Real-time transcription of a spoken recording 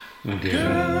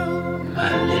Girl,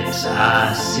 my lips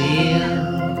are sealed.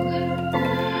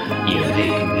 You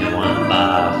make me want to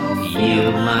barf.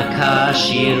 Yield my car,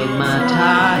 shield my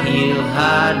tie, heel,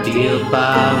 high deal,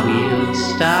 bar wheel,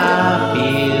 stop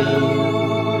you.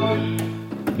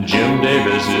 Jim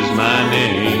Davis is my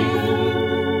name.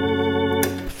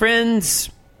 Friends,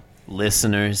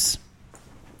 listeners,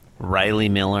 Riley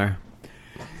Miller,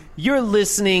 you're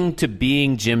listening to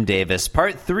Being Jim Davis,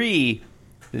 Part 3,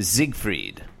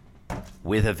 Siegfried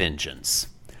with a Vengeance.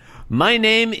 My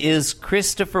name is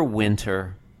Christopher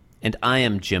Winter, and I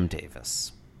am Jim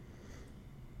Davis.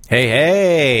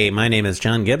 Hey, my name is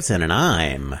John Gibson, and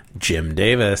I'm Jim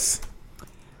Davis.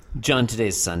 John,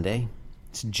 today's Sunday.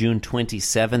 It's June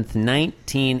 27th,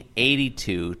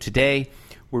 1982. Today,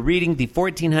 we're reading the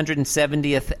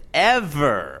 1470th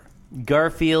ever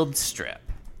Garfield strip.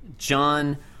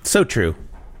 John... So true.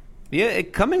 Yeah,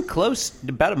 coming close,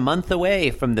 about a month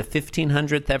away from the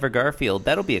 1500th ever Garfield.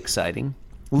 That'll be exciting.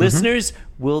 Listeners,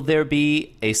 will there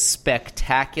be a some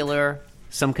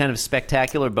kind of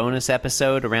spectacular bonus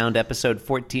episode around episode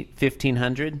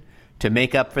 1500 to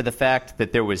make up for the fact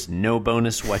that there was no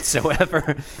bonus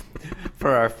whatsoever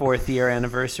for our 4th year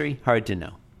anniversary? Hard to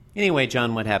know. Anyway,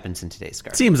 John, what happens in today's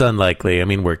Garfield? Seems unlikely. I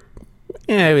mean,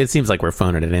 it seems like we're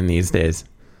phoning it in these days.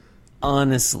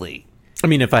 Honestly. I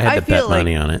mean, if I had to bet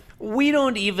money on it. We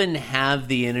don't even have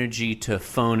the energy to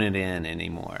phone it in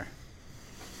anymore.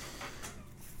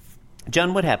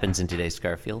 John, what happens in today's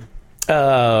Garfield?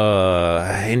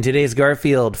 In today's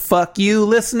Garfield, fuck you,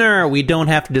 listener. We don't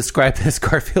have to describe this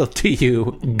Garfield to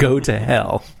you. Go to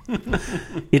hell.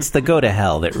 It's the go to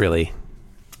hell that really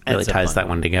ties that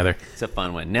one together. It's a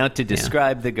fun one. Now to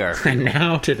describe the Garfield. And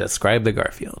now to describe the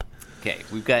Garfield. Okay,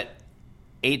 we've got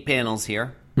 8 panels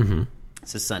here. Mm-hmm.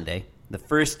 It's a Sunday. The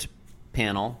first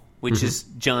panel, which is,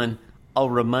 John, I'll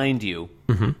remind you,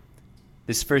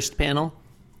 this first panel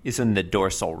is in the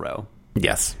dorsal row.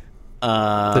 Yes.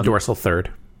 The dorsal third.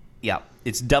 Yeah.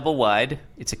 It's double wide.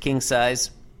 It's a king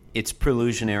size. It's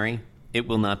prelusionary. It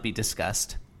will not be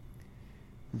discussed.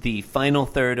 The final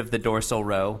third of the dorsal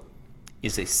row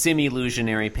is a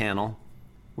semi-illusionary panel,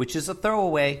 which is a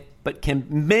throwaway, but it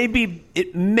may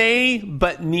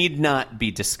but need not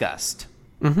be discussed.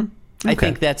 Mm-hmm. Okay. I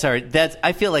think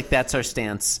I feel like that's our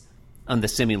stance on the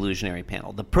semi-illusionary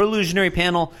panel. The prelusionary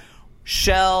panel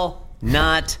shall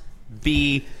not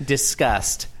be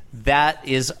discussed. That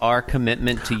is our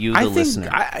commitment to you, the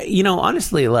listener.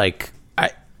 Honestly,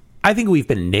 I think we've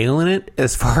been nailing it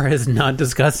as far as not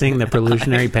discussing the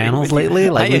prelusionary panels lately.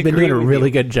 We've been doing a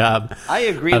really good job. I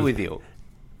agree with you.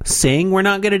 Saying we're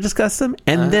not going to discuss them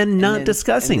and then not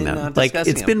discussing them.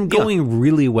 It's been going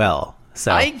really well.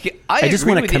 So I just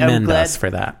want to commend us for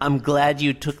that. I'm glad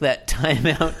you took that time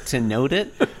out to note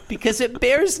it because it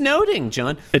bears noting,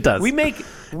 John. It does. We make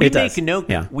no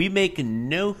commitment.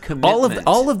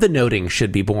 All of the noting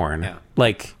should be borne. Yeah.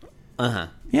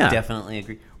 Yeah. Definitely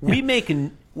agree. Yeah.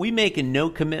 We make no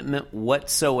commitment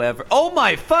whatsoever. Oh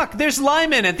my fuck! There's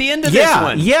Lyman at the end of this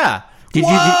one. Yeah.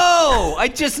 Whoa! I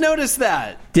just noticed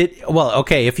that.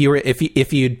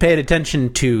 If you'd paid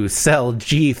attention to cell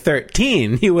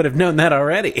G13, you would have known that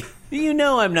already. You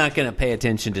know I'm not going to pay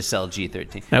attention to cell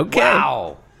G13. Okay.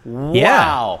 Wow.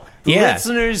 Yeah.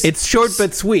 Listeners, it's short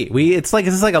but sweet. This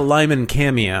is like a Lyman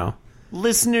cameo.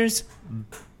 Listeners,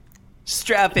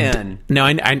 strap in. No,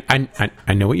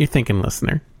 I know what you're thinking,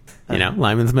 listener.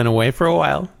 Lyman's been away for a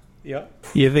while. Yeah.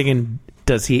 You're thinking,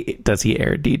 does he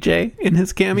air DJ in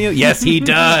his cameo? Yes, he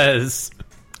does.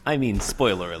 I mean,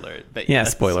 spoiler alert. But yeah,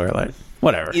 yes. Spoiler alert.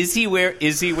 Whatever. Is he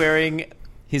wearing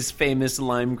his famous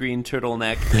lime green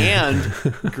turtleneck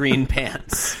and green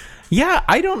pants? Yeah,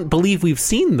 I don't believe we've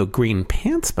seen the green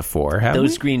pants before, have we?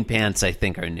 Those green pants, I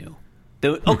think, are new.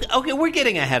 Okay, we're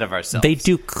getting ahead of ourselves. They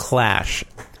do clash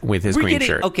with his green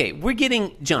shirt. Okay, we're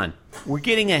getting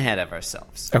ahead of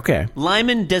ourselves. Okay.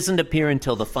 Lyman doesn't appear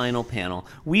until the final panel.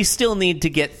 We still need to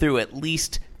get through at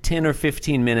least 10 or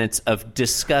 15 minutes of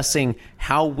discussing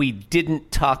how we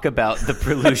didn't talk about the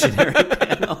prelusionary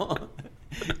panel.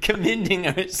 Commending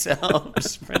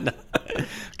ourselves for not...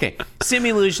 Okay,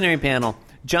 semi-illusionary panel.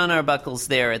 John Arbuckle's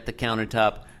there at the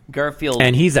countertop. Garfield...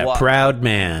 And he's a proud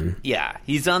man. Yeah,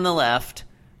 he's on the left.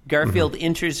 Garfield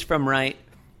enters from right.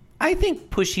 I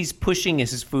think he's pushing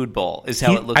his food bowl is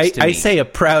how it looks to me. I say a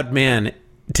proud man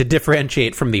to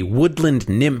differentiate from the woodland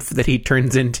nymph that he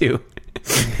turns into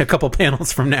a couple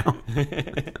panels from now.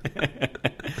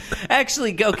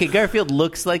 Actually, okay, Garfield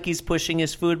looks like he's pushing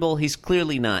his food bowl. He's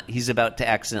clearly not. He's about to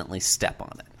accidentally step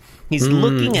on it. He's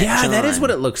looking at John. Yeah, that is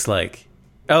what it looks like.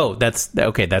 Oh, that's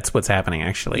okay. That's what's happening,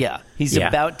 actually. Yeah, he's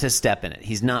about to step in it.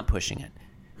 He's not pushing it.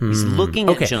 He's looking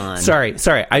Okay, at John. sorry.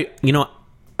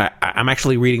 I'm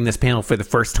actually reading this panel for the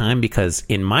first time because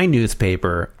in my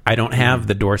newspaper I don't have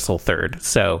the dorsal third.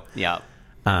 So Yeah.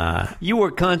 You were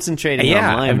concentrating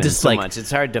yeah, on Lyman I'm just so like- much. It's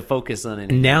hard to focus on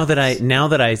anything. now that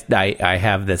I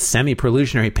have this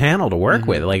semi-prolutionary panel to work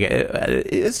with, like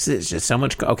it's just so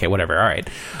much. Okay, whatever. All right,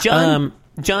 John,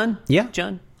 yeah?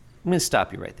 John, I'm going to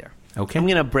stop you right there. Okay. I'm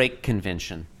going to break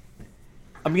convention.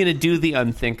 I'm going to do the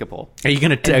unthinkable. Are you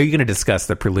gonna discuss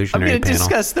the I'm Preclusionary going to panel?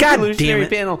 discuss the God Preclusionary damn it.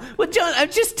 panel. Well,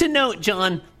 John, just to note,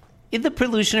 John, in the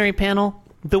Preclusionary panel,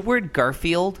 the word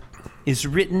Garfield is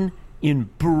written in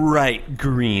bright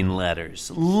green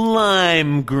letters.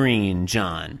 Lime green,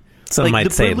 John. Some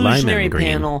might say the lemon Preclusionary green.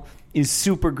 panel is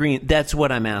super green. That's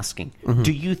what I'm asking. Mm-hmm.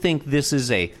 Do you think this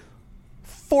is a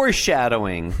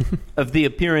foreshadowing of the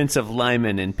appearance of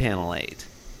Lyman in panel 8?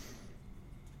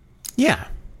 Yeah.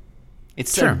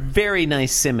 It's Sure. a very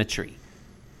nice symmetry.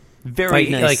 Very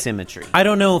nice symmetry. I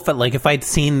don't know if I'd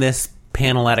seen this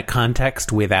panel out of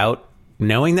context without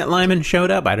knowing that Lyman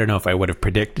showed up, I don't know if I would have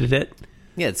predicted it.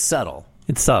 Yeah, it's subtle.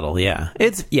 It's subtle, yeah.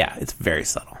 It's very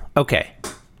subtle. Okay.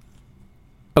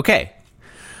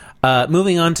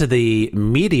 Moving on to the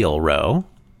medial row.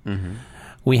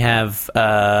 We have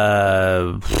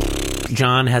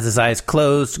John has his eyes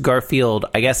closed. Garfield,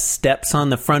 I guess, steps on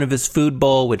the front of his food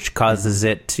bowl, which causes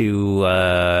it to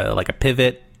like a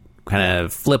pivot, kind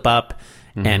of flip up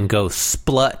and go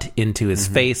splut into his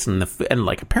face, and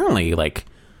like apparently like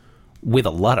with a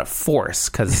lot of force,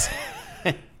 because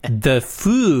the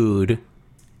food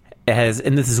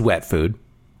and this is wet food,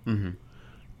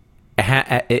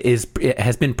 it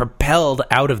has been propelled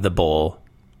out of the bowl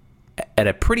at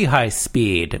a pretty high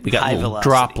speed. We got High little velocity.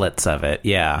 droplets of it.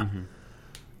 Yeah.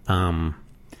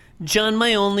 John,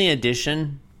 my only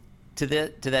addition to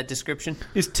that description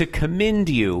is to commend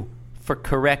you for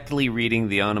correctly reading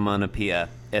the onomatopoeia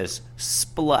as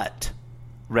splut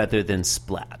rather than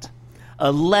splat.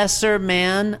 A lesser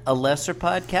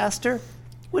podcaster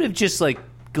would have just like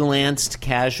glanced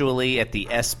casually at the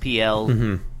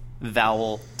SPL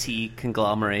vowel T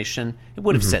conglomeration. It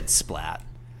would have said splat.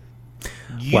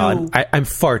 Well, I'm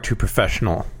far too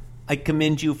professional I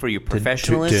commend you for your to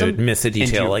professionalism miss a and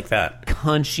detail your like that.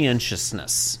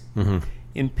 conscientiousness.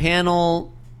 In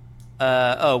panel,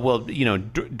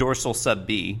 dorsal sub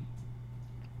B.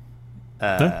 No,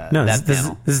 that this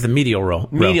panel. is the medial row.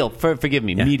 Medial, forgive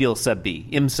me, medial sub B,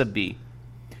 M sub B.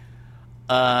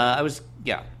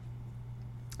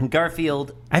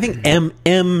 Garfield, I think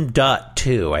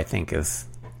M.2, I think is.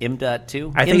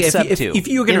 M.2. I think M sub 2. if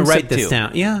you were going M to write sub this 2.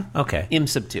 down, yeah, okay, M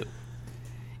sub 2.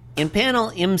 In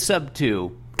panel M sub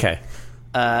 2, okay.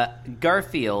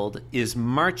 Garfield is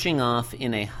marching off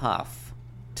in a huff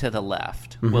to the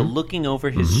left while looking over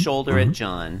his shoulder at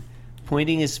John,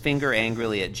 pointing his finger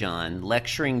angrily at John,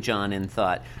 lecturing John in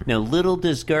thought. Now, little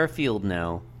does Garfield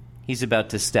know, he's about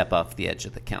to step off the edge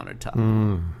of the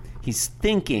countertop. He's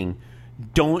thinking,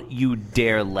 don't you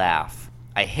dare laugh.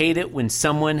 I hate it when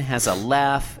someone has a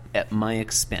laugh at my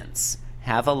expense.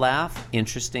 Have a laugh.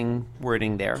 Interesting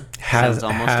wording there. Sounds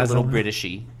almost a little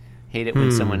Britishy. Hate it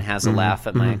when someone has a laugh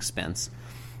at my expense.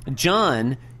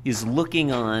 John is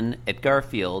looking on at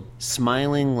Garfield,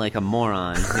 smiling like a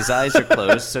moron. His eyes are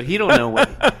closed, so he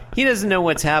doesn't know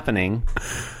what's happening.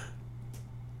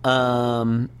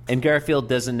 And Garfield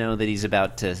doesn't know that he's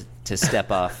about to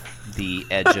step off the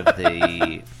edge of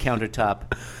the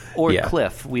countertop or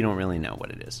cliff. We don't really know what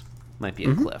it is. Might be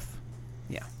a cliff.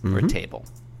 Yeah. Or a table.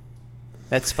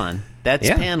 That's fun. That's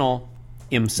panel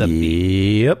M sub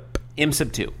B. Yep. M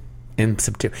sub 2. M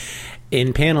sub 2.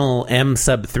 In panel M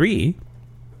sub 3,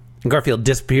 Garfield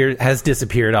has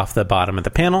disappeared off the bottom of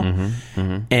the panel,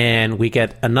 and we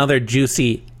get another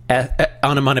juicy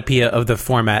onomatopoeia of the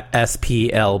format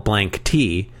SPL blank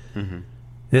T.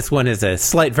 This one is a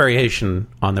slight variation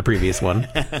on the previous one.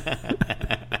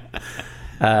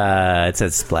 It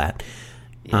says splat.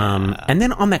 And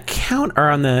then on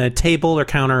the table or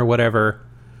counter or whatever,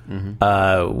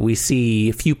 we see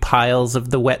a few piles of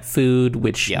the wet food,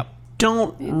 which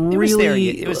don't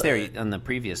really... It was there on the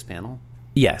previous panel.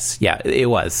 Yes, yeah, it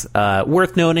was.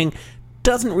 Worth noting,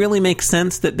 doesn't really make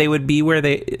sense that they would be where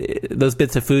those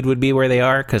bits of food would be where they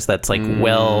are, because that's like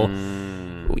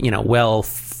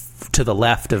to the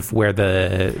left of where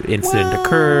the incident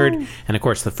occurred, and of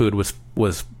course the food was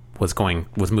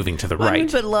moving to the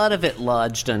right. But a lot of it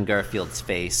lodged on Garfield's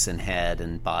face and head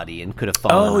and body, and could have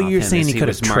fallen off you're him saying as he could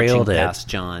was have trailed marching it past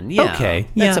John. Yeah, Okay,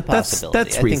 that's a that's possibility. I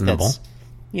think reasonable. That's,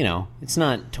 it's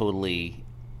not totally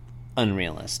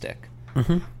unrealistic.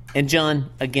 And John,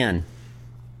 again,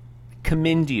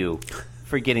 commend you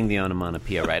for getting the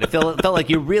onomatopoeia right. It felt like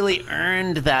you really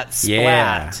earned that splat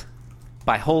Yeah.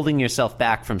 by holding yourself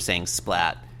back from saying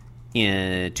splat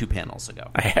in 2 panels ago.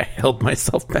 I held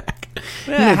myself back.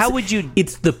 Yeah, how would you...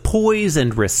 It's the poise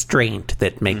and restraint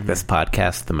that make this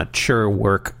podcast the mature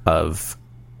work of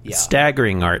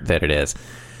staggering art that it is.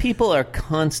 People are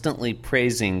constantly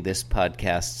praising this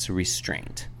podcast's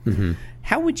restraint.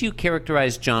 How would you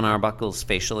characterize John Arbuckle's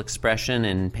facial expression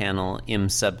in panel M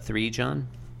sub 3, John?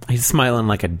 He's smiling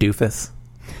like a doofus.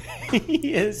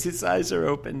 He is. His eyes are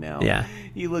open now. Yeah.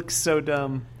 He looks so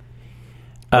dumb.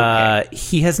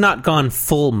 He has not gone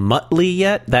full Muttley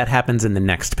yet. That happens in the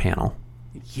next panel.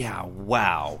 Yeah,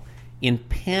 wow. In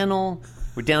panel...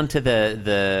 We're down to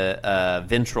the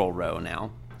ventral row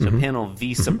now. So panel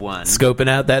V sub 1. Scoping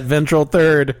out that ventral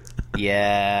third.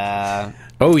 Yeah.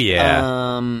 Oh,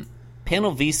 yeah.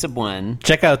 Panel V sub 1.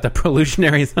 Check out the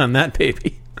prelusionaries on that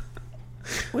baby.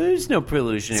 Well, there's no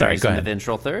prelusionaries Sorry, go in the ahead.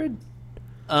 ventral third.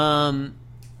 And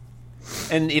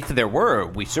if there were,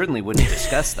 we certainly wouldn't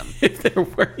discuss them. If there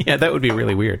were, yeah, that would be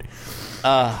really weird.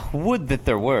 Would that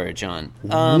there were, John.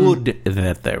 Would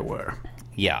that there were.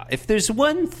 Yeah. If there's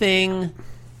one thing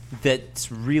that's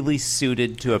really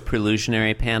suited to a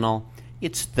prelusionary panel,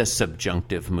 it's the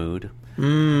subjunctive mood.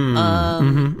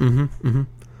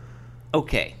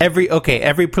 Okay. Every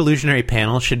prelusionary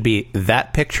panel should be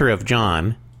that picture of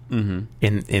John in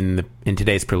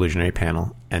today's prelusionary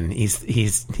panel, and he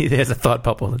has a thought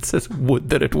bubble that says "Would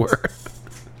that it were."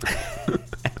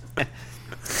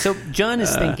 So John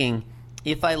is thinking,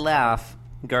 if I laugh,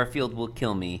 Garfield will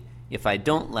kill me. If I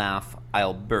don't laugh,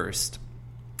 I'll burst.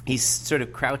 He's sort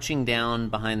of crouching down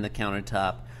behind the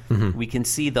countertop. We can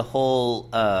see the whole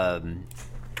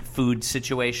food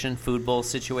bowl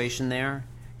situation there,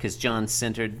 because John's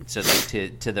centered. So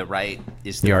like to the right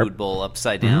is the Yarp. food bowl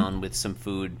upside down with some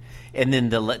food, and then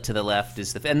to the left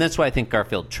is and that's why I think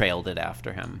Garfield trailed it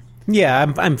after him. Yeah,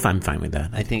 I'm fine with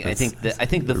that. I think the a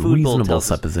food bowl reasonable tells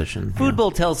supposition. Food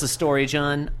bowl tells a story,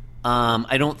 John.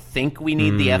 I don't think we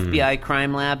need the FBI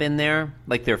crime lab in there,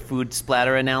 like their food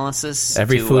splatter analysis.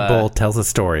 Every to, food bowl tells a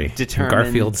story. determine-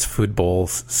 Garfield's food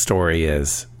bowl's story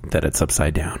is that it's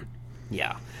upside down.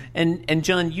 Yeah. And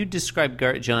John, you described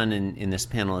John in this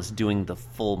panel as doing the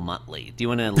full Muttley. Do you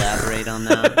want to elaborate on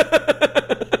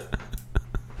that?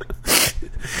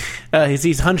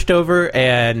 He's hunched over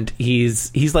and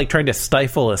he's like trying to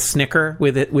stifle a snicker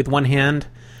with one hand.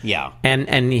 Yeah.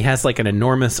 And he has like an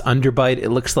enormous underbite. It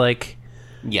looks like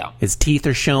Yeah. his teeth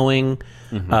are showing.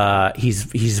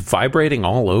 He's vibrating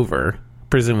all over,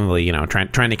 presumably,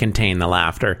 trying to contain the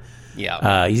laughter.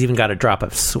 Yeah. He's even got a drop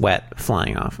of sweat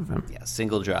flying off of him. Yeah.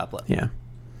 Single droplet. Yeah.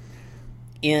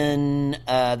 In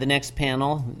the next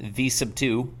panel, V sub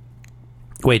 2.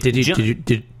 Wait, did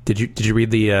you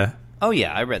read the? Oh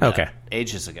yeah, I read that Okay.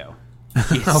 ages ago.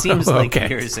 It seems like okay.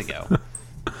 years ago.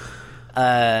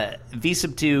 V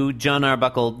sub 2, John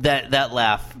Arbuckle, that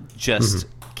laugh just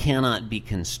cannot be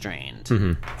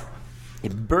constrained.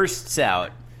 It bursts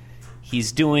out.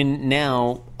 He's doing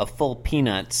now a full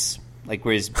Peanuts, like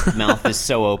where his mouth is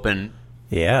so open,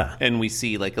 Yeah. and we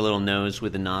see like a little nose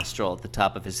with a nostril at the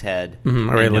top of his head. Or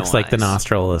and it no looks like the eyes.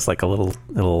 nostril is like a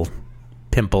little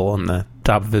pimple on the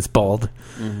top of his bald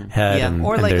head. Yeah, and,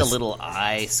 or and like a there's- little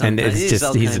eye. And Sometimes it's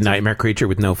just he's a nightmare creature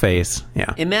with no face.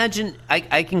 Yeah. Imagine,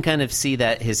 I can kind of see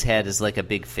that his head is like a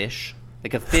big fish.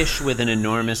 Like a fish with an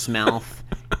enormous mouth,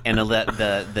 and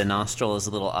the nostril is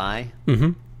a little eye.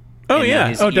 Oh And then yeah.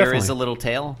 his Oh ear definitely. is a little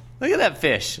tail. Look at that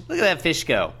fish. Look at that fish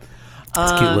go.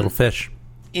 It's a cute little fish.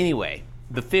 Anyway,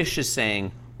 the fish is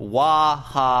saying, wah,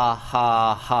 ha,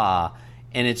 ha, ha.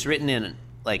 And it's written in,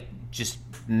 like, just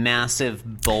massive,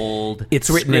 bold, It's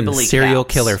written in scribbly serial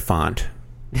caps. killer font,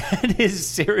 That is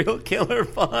serial killer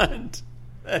font.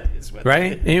 That is what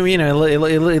right? it is.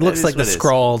 It looks is like the what it is.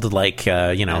 scrawled, like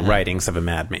writings of a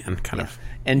madman, kind of,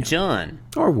 And John,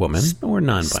 or woman, or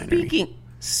non-binary.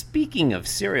 Speaking of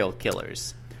serial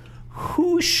killers,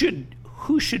 who should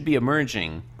be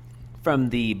emerging from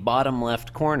the bottom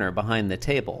left corner behind the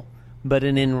table but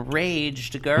an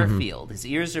enraged Garfield? His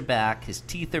ears are back, his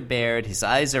teeth are bared, his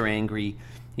eyes are angry.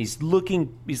 He's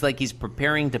like he's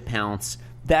preparing to pounce.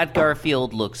 That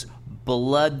Garfield looks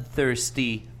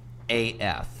bloodthirsty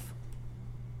AF.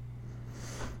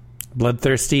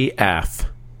 Bloodthirsty AF.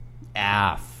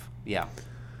 AF. Yeah.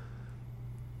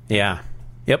 Yeah.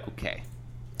 Yep. Okay.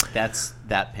 That's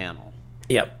that panel.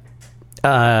 Yep.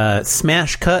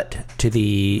 Smash cut to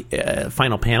the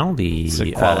final panel. It's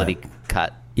a quality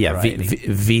cut. Yeah, variety.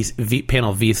 v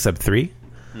panel V sub 3.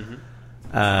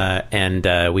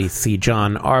 And we see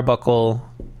John Arbuckle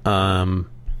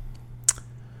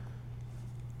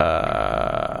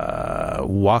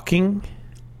walking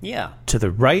Yeah. to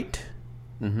the right,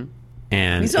 and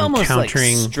He's almost like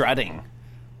encountering. strutting.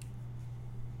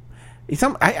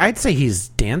 I'd say he's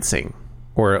dancing,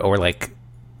 or like,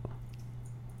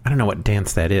 I don't know what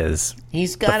dance that is.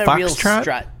 He's got The a real foxtrot?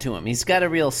 strut to him. He's got a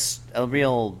real, he's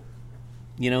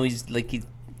like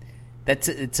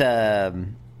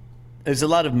there's a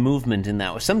lot of movement in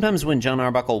that. Sometimes when John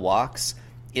Arbuckle walks,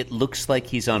 it looks like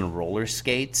he's on roller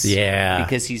skates. Yeah.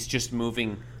 Because he's just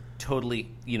moving totally,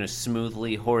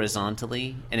 smoothly,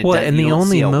 horizontally. And Well, you and the don't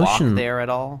only see a walk motion- there at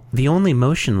all. The only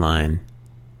motion line,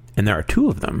 and there are two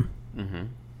of them,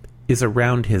 is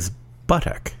around his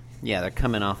buttock. Yeah, they're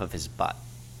coming off of his butt.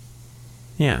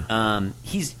 Yeah.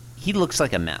 He looks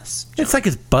like a mess. It's like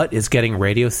his butt is getting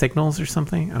radio signals or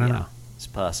something. I don't know. It's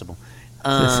possible.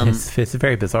 It's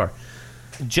very bizarre.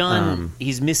 John,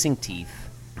 he's missing teeth.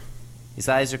 His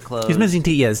eyes are closed. He's missing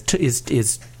teeth. Yeah,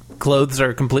 his clothes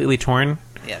are completely torn.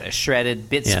 Yeah, they're shredded.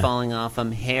 Bits Yeah. falling off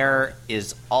him. Hair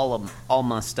is all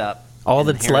mussed up. All and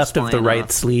that's hair is left of the flying right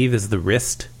off. sleeve is the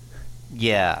wrist.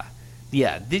 Yeah.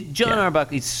 John Yeah.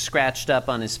 Arbuckle's scratched up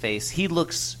on his face. He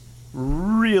looks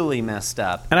really messed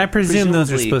up. And I presume those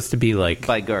are Presumably supposed to be like...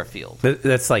 by Garfield.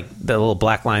 That's like the little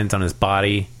black lines on his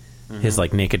body, his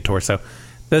like naked torso.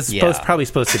 That's Yeah. probably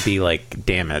supposed to be like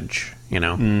damage,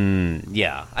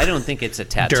 Yeah, I don't think it's a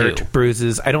tattoo. dirt,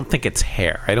 bruises. I don't think it's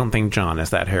hair. I don't think John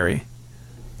is that hairy.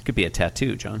 Could be a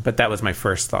tattoo, John. But that was my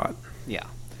first thought. Yeah.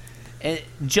 And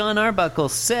John Arbuckle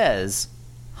says,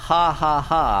 ha ha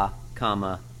ha,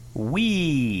 comma,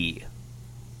 wee,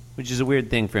 which is a weird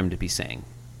thing for him to be saying,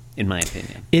 in my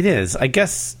opinion. It is. I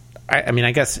guess.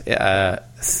 I guess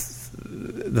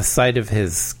the sight of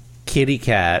his kitty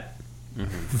cat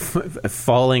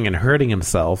falling and hurting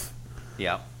himself.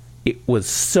 Yeah. It was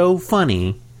so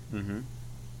funny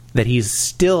that he's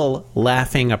still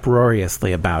laughing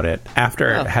uproariously about it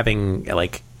after Oh. having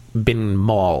like been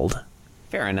mauled.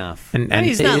 Fair enough. And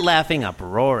he's not it- laughing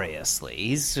uproariously.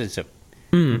 He's just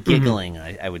giggling,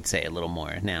 I would say, a little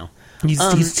more now. He's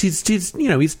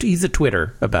a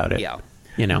Twitter about it. Yeah.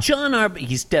 John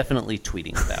he's definitely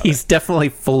tweeting about he's it. definitely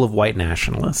full of white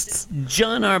nationalists.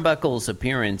 John Arbuckle's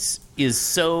appearance is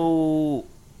so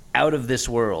out of this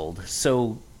world,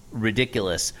 so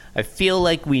ridiculous. I feel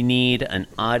like we need an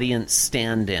audience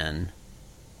stand-in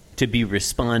to be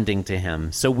responding to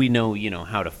him so we know,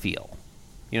 how to feel.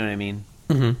 You know what I mean?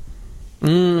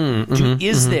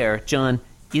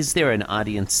 Is there an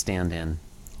audience stand-in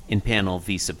in panel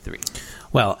V sub 3?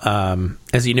 Well,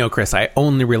 as you know, Chris, I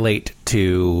only relate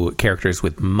to characters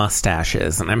with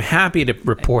mustaches, and I'm happy to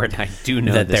report I do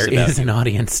know that this there about is an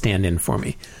audience stand-in for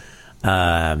me.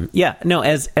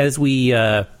 As we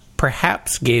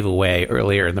perhaps gave away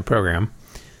earlier in the program,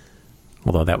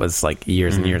 although that was like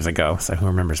years and years ago, so who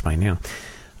remembers by now?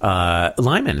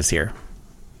 Lyman is here.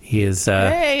 He is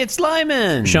Hey, it's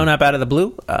Lyman! shown up out of the blue.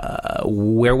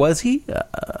 Where was he?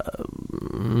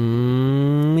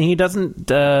 He doesn't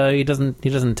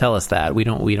tell us that. We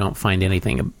don't find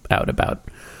anything out about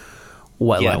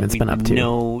what Lyman's been up to.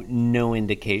 No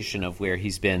indication of where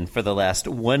he's been for the last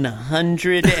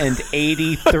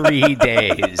 183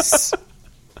 days.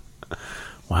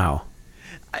 Wow,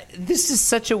 This is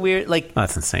such a weird,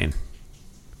 that's insane.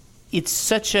 it's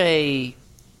such a...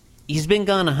 He's been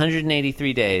gone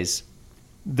 183 days.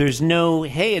 There's no,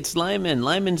 hey, it's Lyman.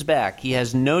 Lyman's back. He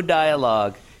has no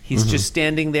dialogue. He's just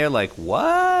standing there like,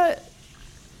 what?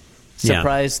 Yeah.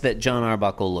 Surprised that John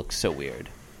Arbuckle looks so weird.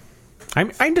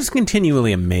 I'm just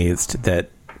continually amazed that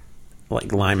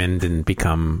like Lyman didn't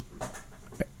become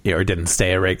or didn't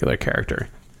stay a regular character.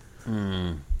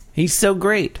 He's so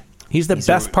great. He's the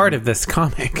best part of this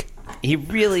comic. He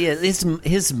really is.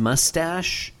 His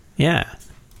mustache Yeah.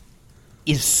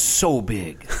 is so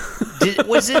big.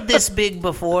 Was it this big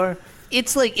before?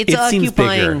 It's like it's It seems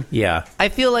occupying. bigger. Yeah. I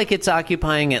feel like it's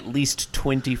occupying at least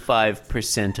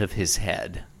 25% of his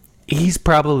head. He's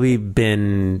probably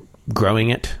been growing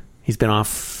it. He's been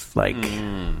off like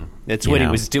That's You what he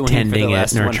know, was doing for the tending it,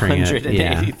 last nurturing it,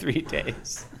 183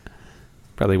 days.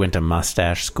 probably went to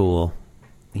mustache school.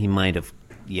 He might have,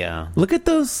 yeah. Look at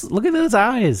those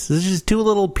eyes. There's just two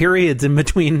little periods in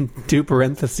between two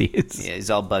parentheses. Yeah, he's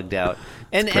all bugged out.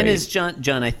 And great. as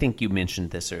John, I think you mentioned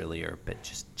this earlier, but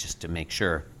just to make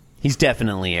sure, he's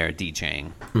definitely air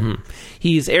DJing.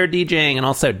 He's air DJing and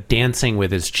also dancing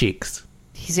with his cheeks.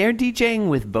 He's air DJing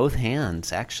with both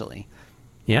hands, actually.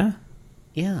 Yeah.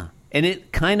 Yeah. And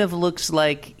it kind of looks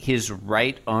like his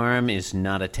right arm is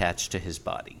not attached to his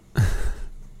body.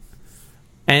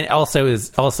 And also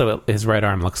his right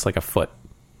arm looks like a foot.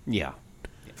 Yeah.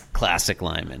 Classic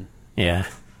Lyman. Yeah.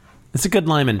 It's a good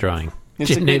Lyman drawing.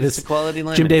 It's a quality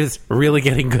lineman. Jim Davis really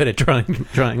getting good at drawing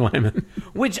linemen.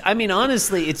 Which, I mean,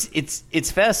 honestly,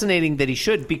 it's fascinating that he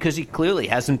should, because he clearly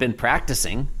hasn't been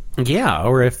practicing. Yeah,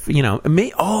 or if,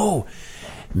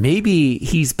 maybe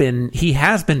he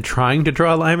has been trying to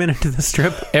draw linemen into the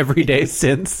strip every day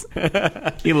since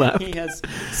he left. He has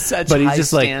such but he's high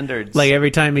just standards. Like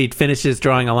every time he finishes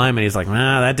drawing a lineman, he's like,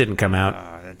 that didn't come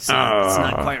out. It's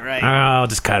not quite right. I'll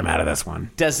just cut him out of this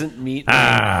one. Doesn't meet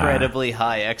my incredibly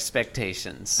high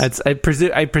expectations. I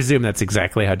presume that's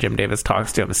exactly how Jim Davis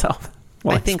talks to himself.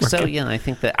 I think so, yeah. I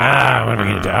think that... what are we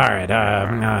going to do? All right.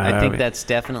 I think that's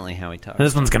definitely how he talks.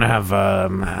 This one's going to have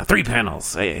 3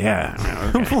 panels.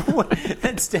 Yeah. Okay.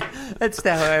 That's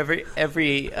how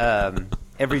every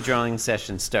drawing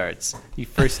session starts. He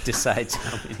first decides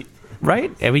how many...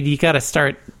 Right? I mean, you got to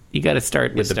start with the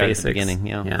basics. At the beginning,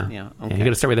 yeah. Okay. Yeah, you got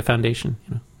to start with the foundation,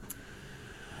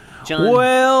 John...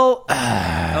 Well...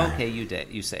 okay,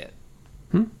 you say it.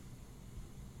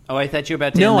 Oh, I thought you were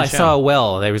about to No, end the I show. saw a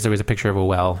well. There was a picture of a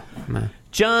well.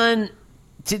 John,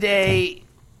 today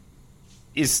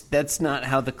that's not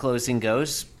how the closing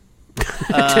goes.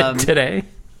 Today?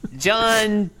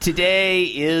 John, today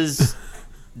is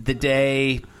the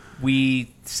day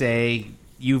we say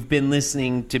you've been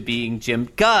listening to Being Jim.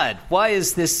 God, why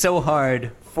is this so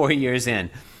hard 4 years in?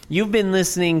 You've been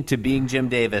listening to Being Jim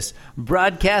Davis,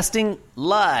 broadcasting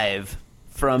live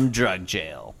from drug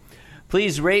jail.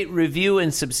 Please rate, review,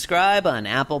 and subscribe on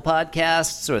Apple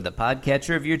Podcasts or the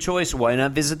podcatcher of your choice. Why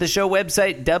not visit the show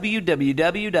website,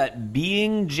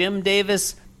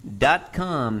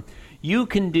 www.beingjimdavis.com. You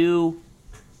can do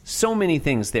so many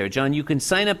things there, John. You can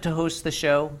sign up to host the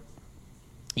show.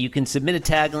 You can submit a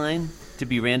tagline to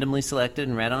be randomly selected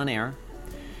and read on air.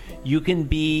 You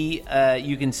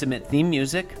can submit theme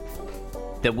music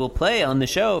that will play on the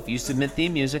show if you submit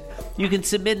theme music. You can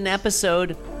submit an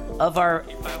episode of our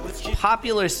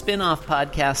popular spin-off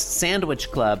podcast,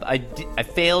 Sandwich Club. I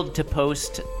failed to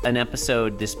post an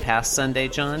episode this past Sunday,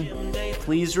 John.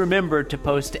 Please remember to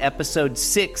post episode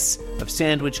 6 of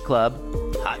Sandwich Club,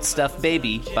 Hot Stuff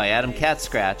Baby by Adam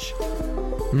Catscratch,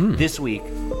 this week,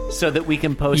 so that we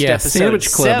can post episode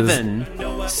Sandwich Club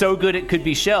 7, So Good It Could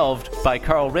Be Shelved by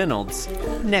Carl Reynolds,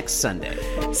 next Sunday.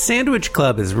 Sandwich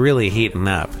Club is really heating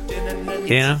up.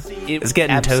 It's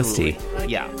getting absolutely. toasty.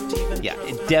 Yeah,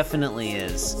 it definitely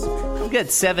is. We've got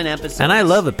 7 episodes. And I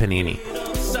love a panini.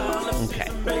 Okay.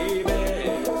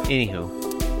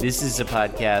 Anywho, this is a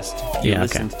podcast. You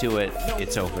listened to it.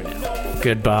 It's over now.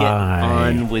 Goodbye. Get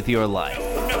on with your life.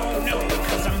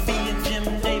 Cause I'm being Jim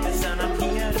Davis and I'm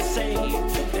here to say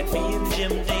that being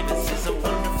Jim Davis is a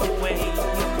wonderful way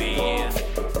to be.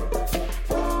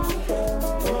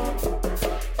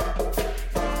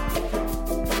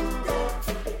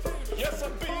 Yes,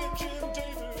 I'm being Jim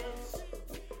Davis.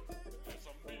 Yes,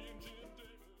 I'm being Jim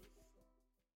Davis.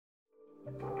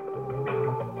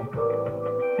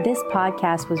 This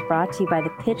podcast was brought to you by the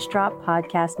Pitch Drop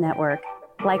Podcast Network.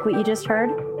 Like what you just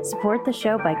heard? Support the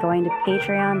show by going to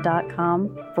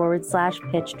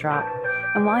patreon.com/Pitch Drop.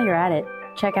 And while you're at it,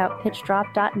 check out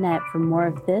pitchdrop.net for more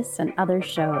of this and other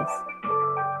shows.